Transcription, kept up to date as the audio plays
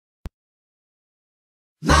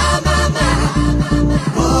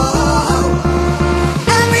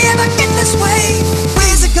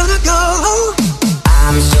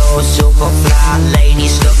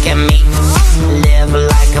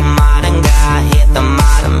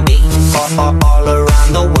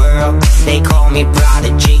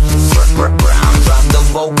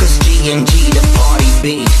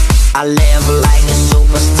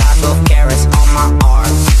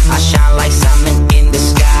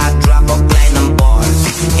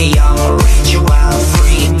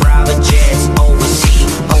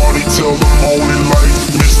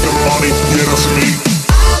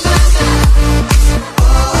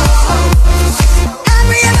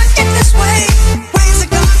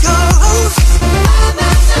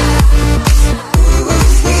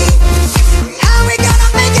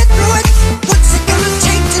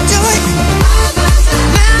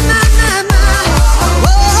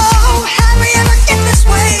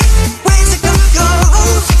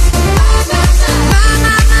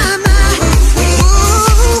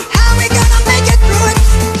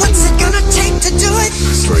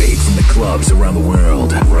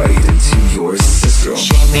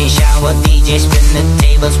shower, DJ spin the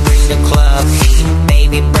tables, bring the club heat.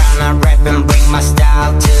 Baby brown, I rap and bring my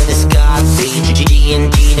style to this god beat.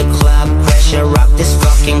 G&G the club, pressure rock this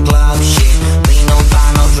fucking club shit. Lean on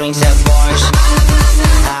vinyl, drinks at bars,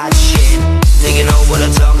 hot shit. Nigga know what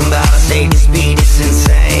I'm talking about, I say this beat is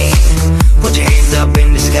insane. Put your hands up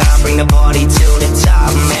in the sky, bring the party to the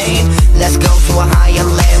top, man. Let's go to a higher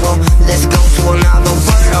level, let's go to another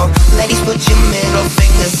world. Ladies, put your middle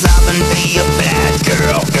fingers up and be a bad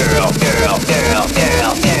girl, girl, girl, girl,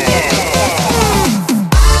 girl, yeah.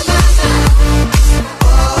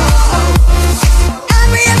 How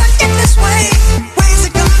we ever get this way? Where's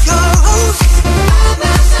it gonna go?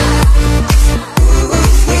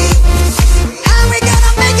 How we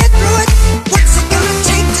gonna make it through it? What's it gonna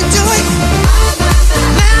take to do it?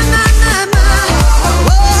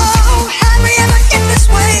 Whoa, how we ever get this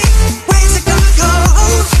way? Where's it gonna go?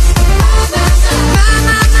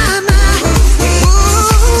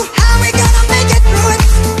 Ooh, how we gonna make it through it?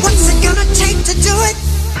 What's it gonna take to do it?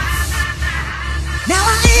 Now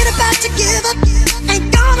I ain't about to give up, ain't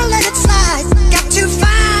gonna let it slide. Got to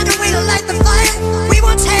find a way to light the fire we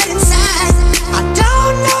once had inside. I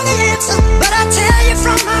don't know the answer, but I tell you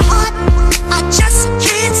from my heart, I just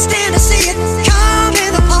can't stand to see it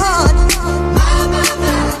coming apart.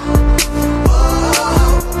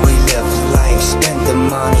 We live life, spend the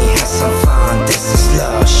money, have some fun, this is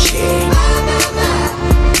love shit.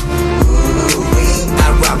 I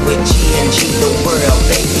rock with G&G, the world,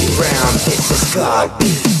 baby brown, this is God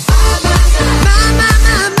beat.